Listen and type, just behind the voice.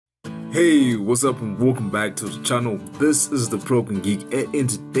Hey, what's up and welcome back to the channel. This is the Prokon Geek, and in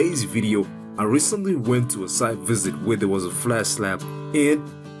today's video I recently went to a site visit where there was a flat slab and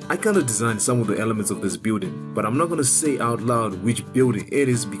I kind of designed some of the elements of this building, but I'm not gonna say out loud which building it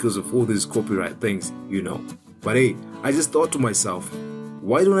is because of all these copyright things, you know. But hey, I just thought to myself,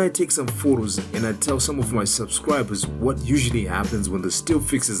 why don't I take some photos and I tell some of my subscribers what usually happens when the steel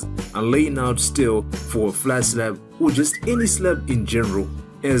fixers are laying out steel for a flat slab or just any slab in general,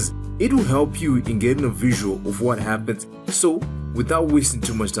 as it will help you in getting a visual of what happens. So without wasting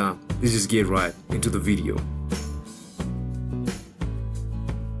too much time, let's just get right into the video.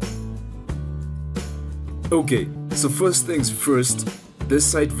 Okay, so first things first, this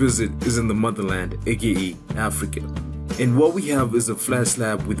site visit is in the motherland, aka Africa. And what we have is a flat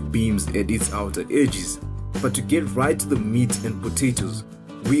slab with beams at its outer edges. But to get right to the meat and potatoes,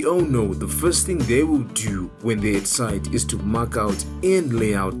 we all know the first thing they will do when they're at site is to mark out and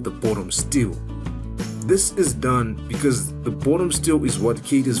lay out the bottom steel. This is done because the bottom steel is what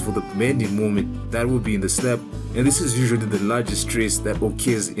caters for the bending moment that will be in the slab, and this is usually the largest stress that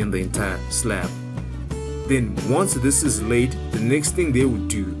occurs in the entire slab. Then once this is laid, the next thing they will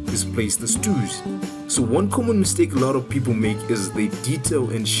do is place the stews. So one common mistake a lot of people make is they detail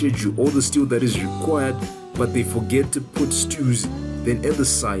and schedule all the steel that is required, but they forget to put stews. Then at the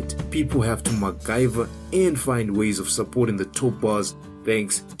site, people have to MacGyver and find ways of supporting the top bars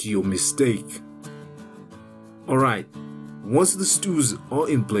thanks to your mistake. Alright, once the stews are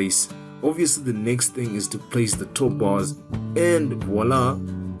in place, obviously the next thing is to place the top bars, and voila,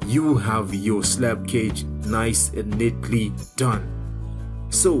 you will have your slab cage nice and neatly done.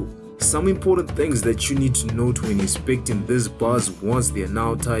 So some important things that you need to note when inspecting these bars once they are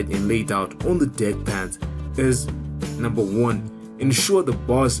now tied and laid out on the deck pads is: number 1, ensure the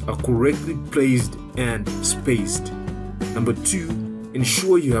bars are correctly placed and spaced. Number 2,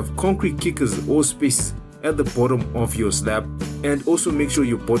 ensure you have concrete kickers or spaces at the bottom of your slab, and also make sure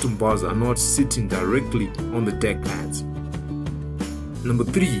your bottom bars are not sitting directly on the deck pads. Number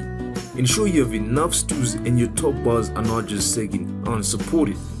 3, ensure you have enough stews and your top bars are not just sagging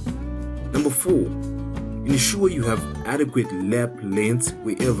unsupported. Number 4, ensure you have adequate lap length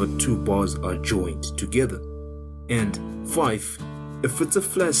wherever two bars are joined together. And 5, if it's a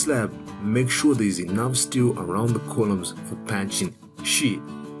flat slab, make sure there is enough steel around the columns for punching shear.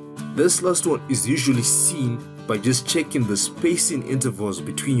 This last one is usually seen by just checking the spacing intervals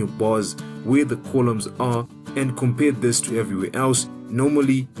between your bars where the columns are and compare this to everywhere else.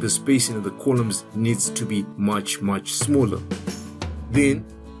 Normally the spacing of the columns needs to be much smaller. Then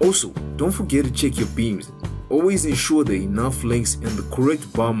also, don't forget to check your beams. Always ensure that enough lengths and the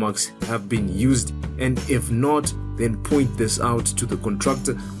correct bar marks have been used, and if not, then point this out to the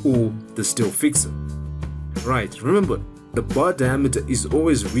contractor or the steel fixer. Right, remember, the bar diameter is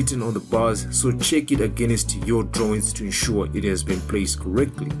always written on the bars, so check it against your drawings to ensure it has been placed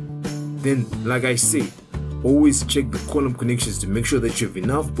correctly. Then, like I said, always check the column connections to make sure that you have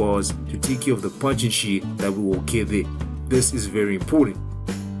enough bars to take care of the punching shear that will occur there. This is very important.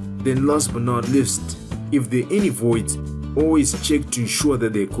 Then last but not least, if there are any voids, always check to ensure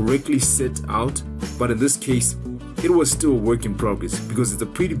that they are correctly set out, but in this case it was still a work in progress because it's a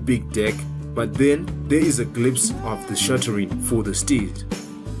pretty big deck, but then there is a glimpse of the shuttering for the stairs.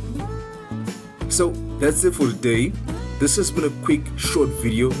 So that's it for today. This has been a quick short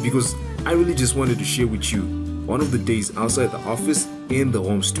video because I really just wanted to share with you one of the days outside the office and the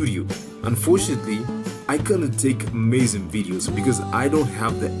home studio. Unfortunately, I couldn't take amazing videos because I don't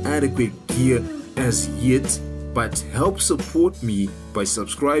have the adequate gear as yet, but help support me by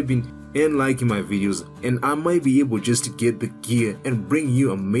subscribing and liking my videos, and I might be able just to get the gear and bring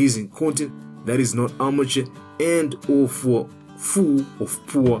you amazing content that is not amateur and or for full of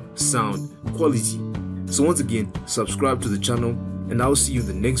poor sound quality. So once again, subscribe to the channel and I'll see you in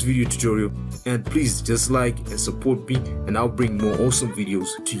the next video tutorial, and please just like and support me and I'll bring more awesome videos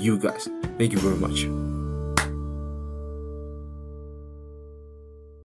to you guys. Thank you very much.